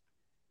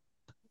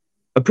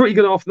pretty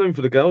good afternoon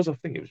for the girls. I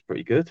think it was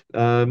pretty good.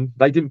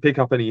 They didn't pick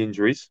up any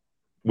injuries,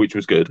 which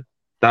was good.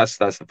 That's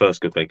the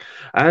first good thing.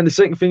 And the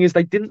second thing is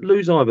they didn't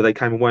lose either. They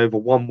came away with a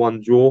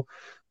 1-1 draw,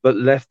 but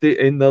left it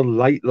in the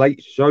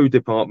late show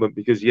department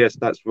because, yes,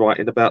 that's right,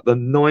 in about the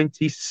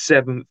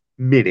 97th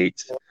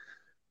minute,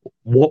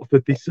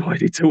 Watford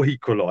decided to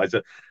equalise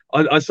it.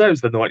 I say it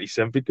was the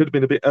 97th. It could have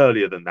been a bit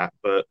earlier than that,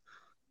 but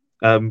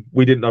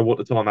we didn't know what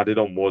the time added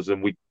on was,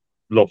 and we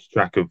lost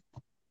track of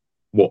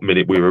what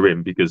minute we were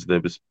in because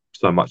there was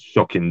so much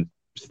shocking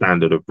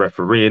standard of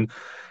refereeing.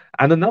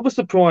 And another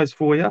surprise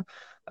for you.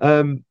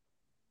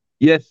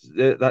 Yes,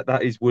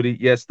 that is Woody.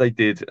 Yes, they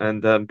did.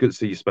 And good to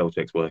see your spell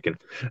checks working.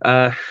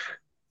 If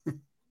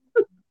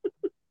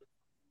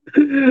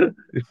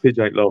Pidge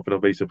ain't laughing, I'll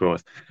be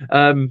surprised.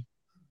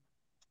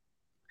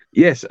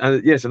 Yes,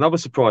 and yes, another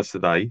surprise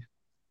today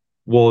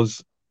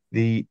was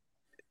a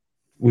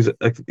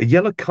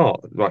yellow card.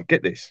 Right,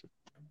 get this.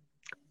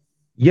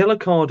 Yellow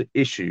card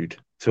issued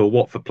to a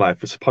Watford player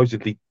for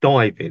supposedly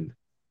diving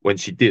when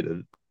she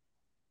didn't.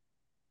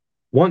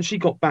 Once she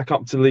got back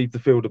up to leave the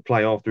field of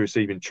play after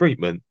receiving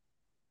treatment,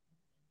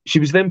 she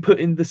was then put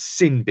in the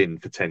sin bin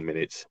for 10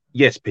 minutes.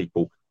 Yes,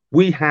 people,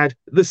 we had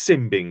the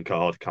sin bin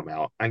card come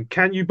out. And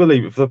can you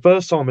believe it? For the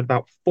first time in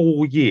about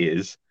 4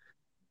 years,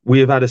 we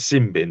have had a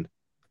sin bin.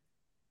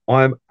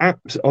 I'm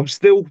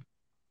still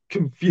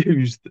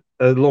confused,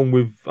 along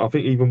with, I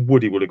think even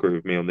Woody will agree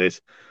with me on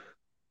this.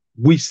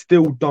 We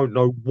still don't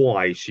know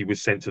why she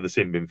was sent to the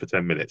sin bin for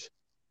 10 minutes.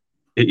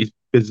 It is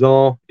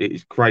bizarre, it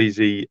is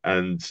crazy,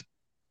 and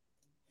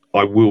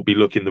I will be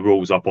looking the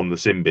rules up on the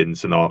sin bin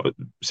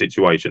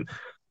situation.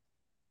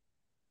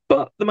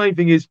 But the main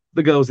thing is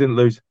the girls didn't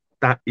lose.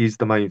 That is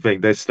the main thing.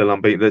 They're still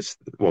unbeaten.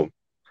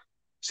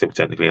 Still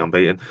technically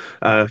unbeaten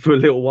for a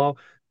little while.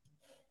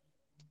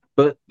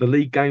 But the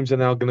league games are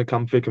now going to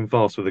come thick and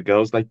fast for the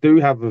girls. They do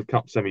have a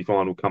cup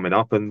semi-final coming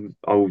up, and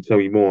I will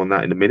tell you more on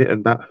that in a minute,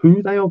 and about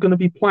who they are going to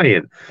be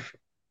playing,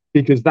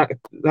 because that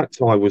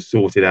tie was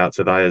sorted out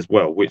today as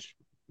well, which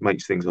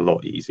makes things a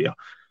lot easier.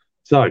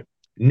 So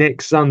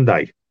next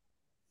Sunday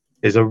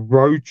is a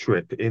road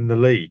trip in the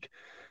league.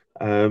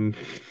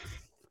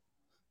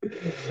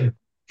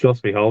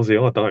 Trust me, Halsey,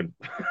 I don't.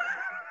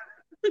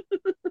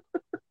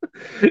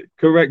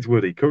 Correct,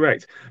 Woody,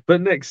 correct.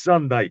 But next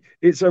Sunday,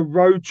 it's a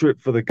road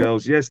trip for the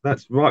girls. Yes,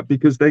 that's right,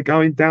 because they're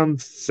going down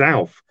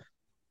south.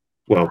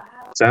 Well,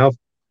 south,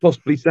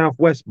 possibly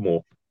southwest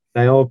more.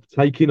 They are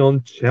taking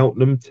on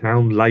Cheltenham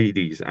Town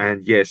ladies.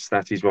 And yes,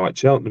 that is right,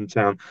 Cheltenham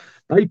Town.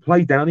 They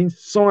play down in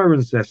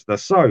Cirencester.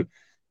 So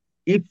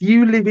if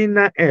you live in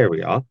that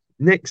area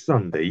next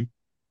Sunday,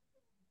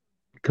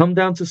 come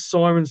down to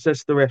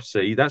Cirencester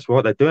FC. That's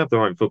right, they do have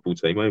their own football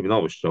team, even I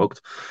was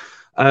shocked.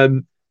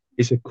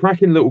 It's a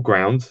cracking little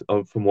ground,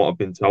 from what I've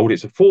been told.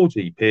 It's a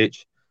 4G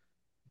pitch.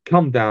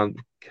 Come down,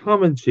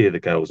 come and cheer the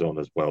girls on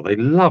as well. They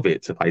love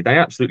it today. They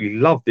absolutely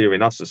loved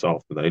hearing us this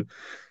afternoon.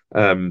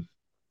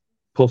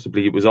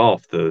 Possibly it was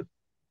after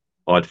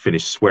I'd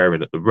finished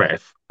swearing at the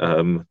ref.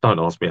 Don't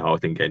ask me how I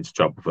didn't get into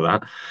trouble for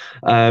that.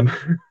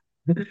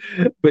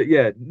 But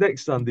yeah,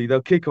 next Sunday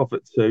they'll kick off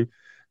at 2.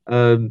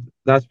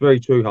 That's very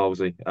true,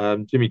 Halsey.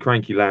 Jimmy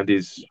Cranky Land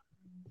is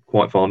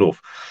quite far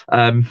north.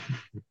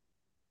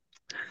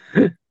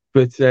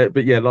 But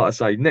yeah, like I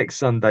say, next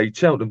Sunday,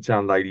 Cheltenham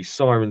Town ladies,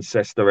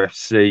 Cirencester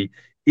FC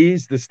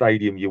is the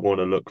stadium you want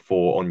to look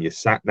for on your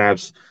sat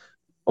navs.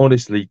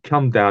 Honestly,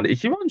 come down.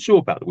 If you're unsure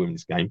about the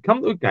women's game,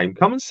 come to a game,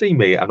 come and see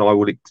me, and I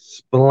will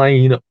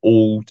explain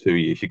all to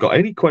you. If you've got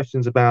any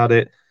questions about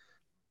it,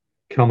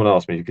 come and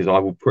ask me, because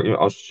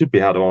I should be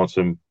able to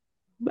answer them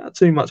without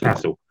too much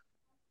hassle.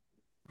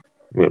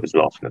 Whoever's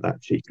laughing at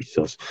that cheeky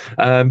sus.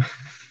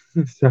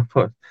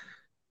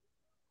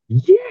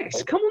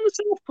 Yes, come on the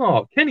South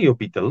Park. Kenny will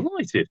be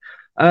delighted.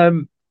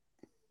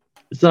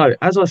 So,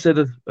 as I said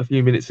a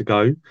few minutes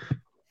ago,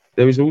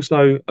 there is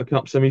also a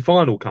cup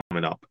semi-final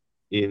coming up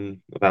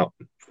in about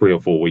 3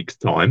 or 4 weeks'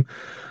 time.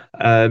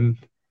 And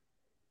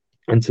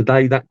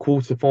today, that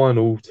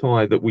quarter-final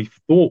tie that we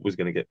thought was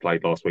going to get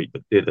played last week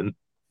but didn't,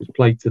 was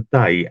played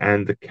today.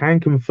 And I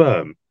can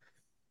confirm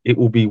it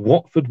will be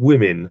Watford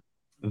women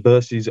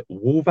versus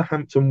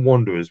Wolverhampton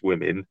Wanderers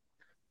women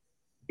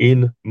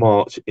in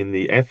March in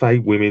the FA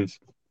Women's,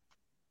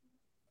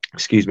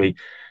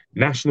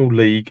 National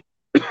League.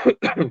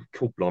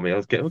 Cool, blimey,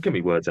 I'll get me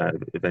words out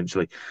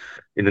eventually.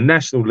 In the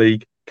National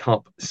League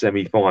Cup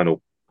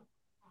semi-final.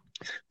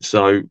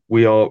 So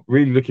we are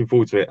really looking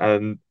forward to it,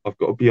 and I've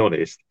got to be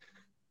honest,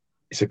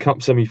 it's a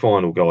cup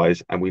semi-final,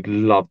 guys, and we'd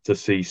love to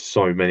see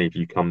so many of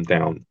you come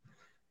down.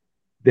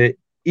 There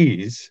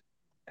is,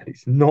 and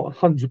it's not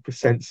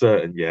 100%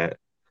 certain yet.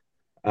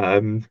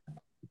 Do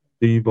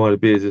you buy the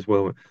beers as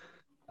well?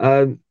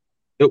 At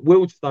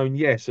Wealdstone,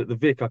 yes. At the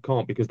Vic, I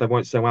can't, because they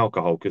won't sell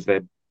alcohol, because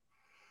they're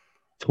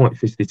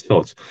tight-fisted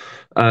sods.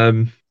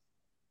 But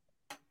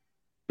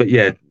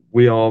yeah,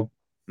 we are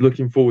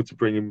looking forward to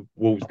bringing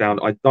Wolves down.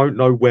 I don't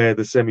know where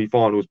the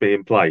semi-final is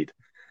being played.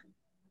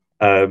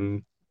 There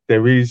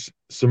is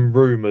some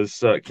rumours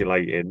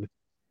circulating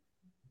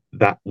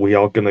that we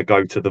are going to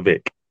go to the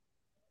Vic.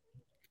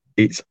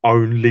 It's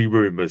only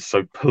rumours,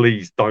 so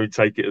please don't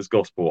take it as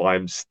gospel. I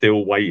am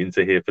still waiting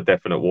to hear for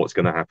definite what's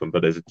going to happen,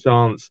 but there's a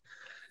chance.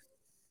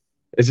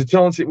 There's a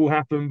chance it will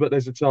happen, but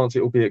there's a chance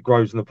it will be at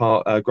Grosvenor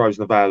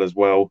Vale as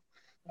well.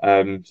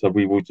 So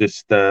we will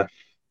just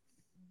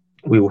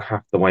we will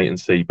have to wait and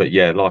see. But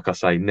yeah, like I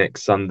say,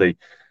 next Sunday,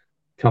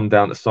 come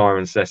down to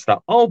Cirencester.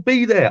 I'll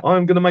be there.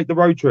 I'm going to make the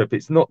road trip.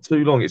 It's not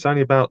too long. It's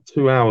only about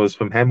 2 hours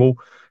from Hemel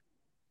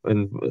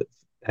and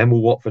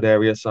Hemel Watford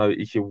area. So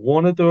if you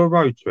want to do a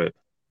road trip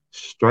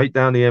straight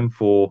down the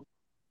M4,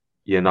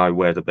 you know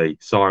where to be.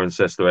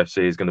 Cirencester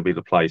FC is going to be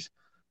the place,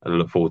 and I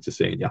look forward to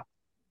seeing you.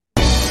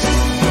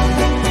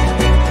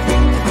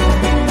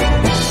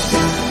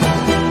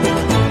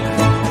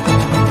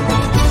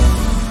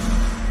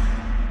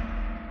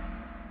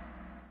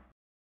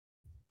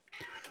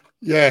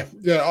 Yeah.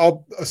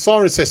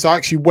 Cirencester I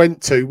actually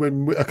went to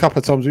when a couple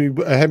of times we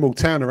were at Hemel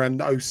Town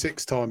around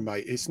 06 time,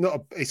 mate. It's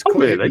not. It's Oh,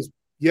 really?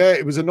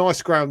 it was a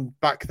nice ground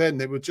back then.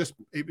 It was just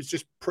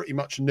pretty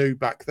much new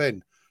back then,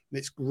 and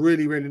it's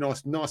really really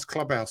nice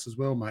clubhouse as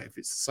well, mate. If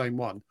it's the same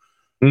one,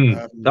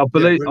 I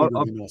believe.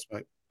 really nice,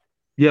 mate.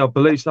 Yeah, I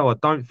believe so. I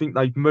don't think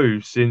they've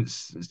moved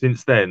since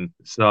then.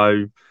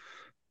 So,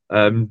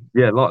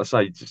 yeah, like I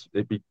say,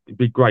 it'd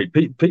be great.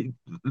 Plenty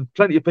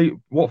of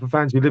people, Watford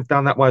fans who live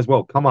down that way as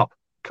well. Come up,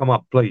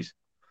 please.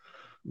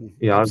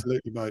 Yeah,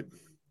 absolutely, mate.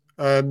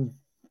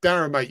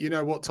 Darren, mate, you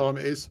know what time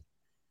it is?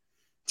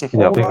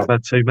 Yeah, I think I've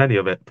had too many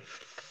of it.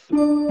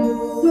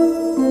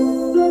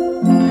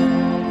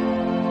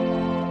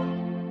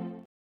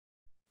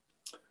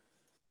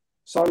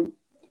 So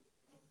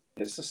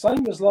it's the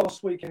same as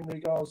last week in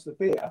regards to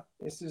beer.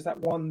 This is that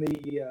one,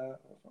 I'll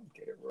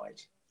get it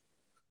right.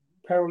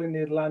 Peril in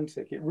the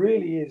Atlantic. It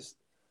really is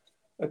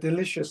a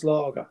delicious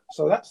lager.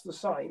 So that's the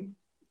same.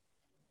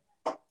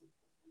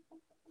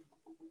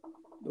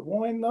 The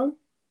wine, though,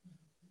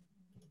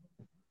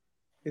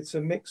 it's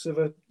a mix of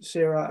a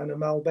Syrah and a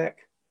Malbec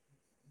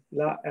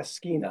La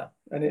Esquina,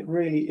 and it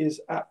really is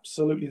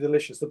absolutely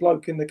delicious. The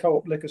bloke in the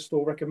Co-op liquor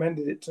store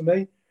recommended it to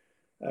me,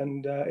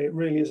 and it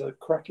really is a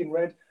cracking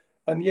red.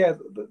 And yeah,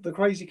 the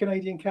crazy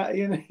Canadian cat,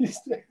 Ian, he's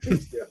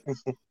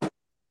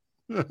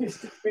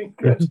been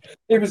good.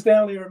 He was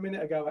down here a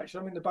minute ago,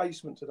 actually. I'm in the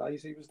basement today,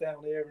 so he was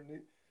down here,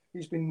 and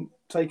he's been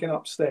taken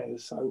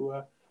upstairs.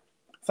 So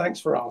thanks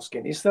for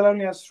asking. He still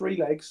only has 3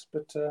 legs,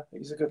 but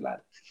he's a good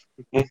lad.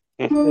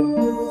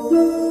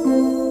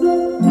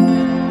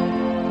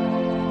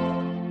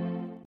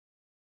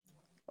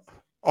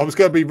 I was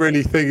going to be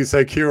really thinking,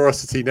 so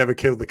curiosity never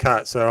killed the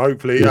cat. So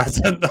hopefully he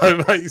hasn't,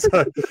 no, mate.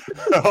 So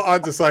I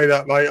had to say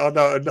that, mate. I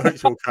know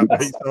it's your cat,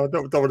 mate. So I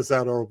don't want to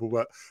sound horrible,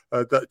 but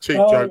that cheap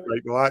joke,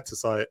 mate. But I had to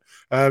say it.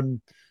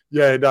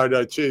 Yeah,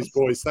 no. Cheers,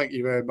 boys. Thank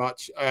you very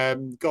much,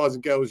 guys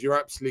and girls. You're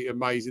absolutely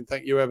amazing.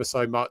 Thank you ever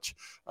so much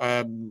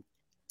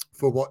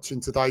for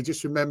watching today.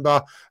 Just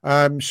remember,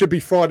 should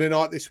be Friday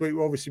night this week.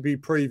 We'll obviously be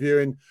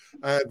previewing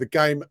the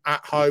game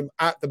at home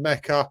at the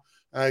Mecca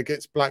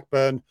against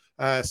Blackburn.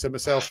 So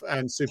myself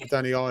and Super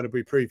Danny Iron will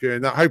be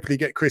previewing that. Hopefully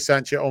get Chris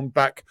Sanchez on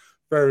back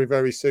very,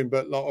 very soon.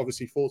 But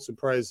obviously thoughts and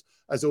prayers,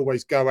 as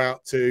always, go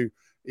out to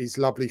his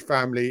lovely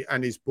family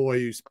and his boy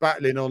who's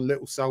battling on,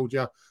 little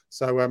soldier.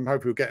 So hopefully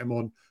we'll get him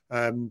on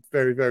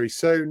very, very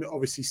soon.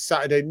 Obviously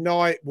Saturday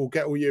night, we'll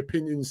get all your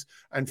opinions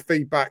and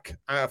feedback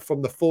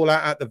from the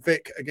fallout at the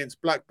Vic against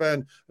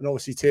Blackburn, and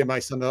obviously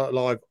TMA Sunday Night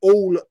Live.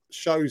 All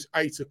shows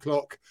 8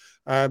 o'clock.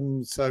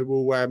 So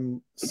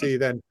we'll see you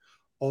then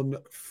on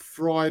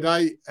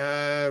Friday.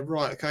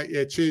 Right, okay.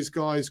 Yeah, cheers,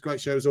 guys. Great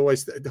show as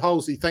always.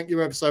 Halsey, thank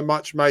you ever so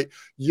much, mate.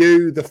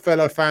 You, the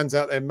fellow fans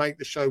out there, make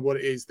the show what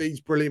it is. These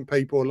brilliant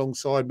people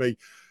alongside me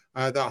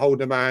that hold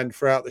them hand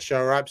throughout the show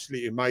are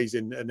absolutely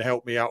amazing and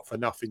help me out for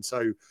nothing.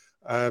 So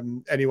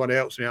anyone who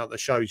helps me out the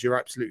shows, you're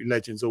absolutely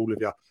legends, all of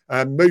you.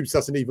 Moobs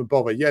doesn't even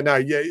bother. Yeah,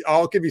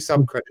 I'll give you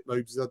some credit,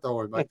 Moobs. Don't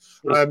worry, mate.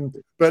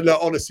 But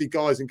look, honestly,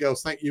 guys and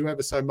girls, thank you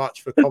ever so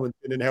much for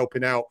commenting and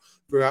helping out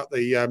throughout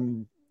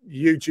the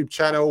YouTube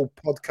channel,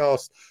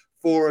 podcast,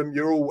 forum.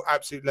 You're all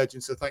absolute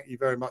legends, so thank you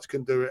very much.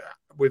 Couldn't do it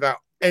without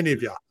any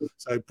of you.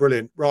 So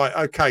brilliant. Right,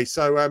 okay.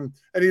 So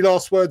any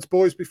last words,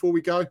 boys, before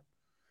we go?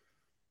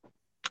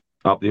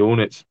 Up the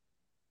Hornets.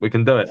 We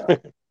can do it.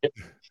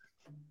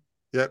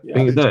 Yep. We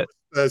can do it.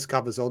 There's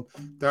covers on.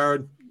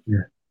 Darren?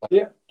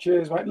 Yeah,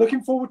 cheers, mate.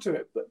 Looking forward to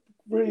it. But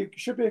really,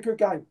 should be a good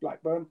game,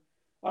 Blackburn.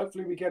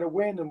 Hopefully we get a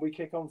win and we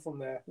kick on from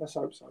there. Let's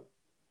hope so.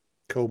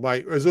 Cool,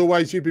 mate. As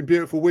always, you've been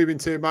beautiful. We've been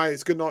too, mate.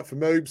 It's good night for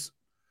Moobs.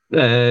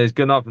 Yeah, it's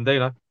good night from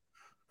Dino.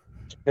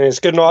 It's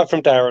good night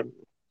from Darren.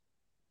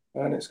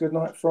 And it's good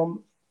night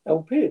from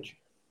El Pidge.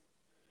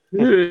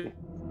 Yeah.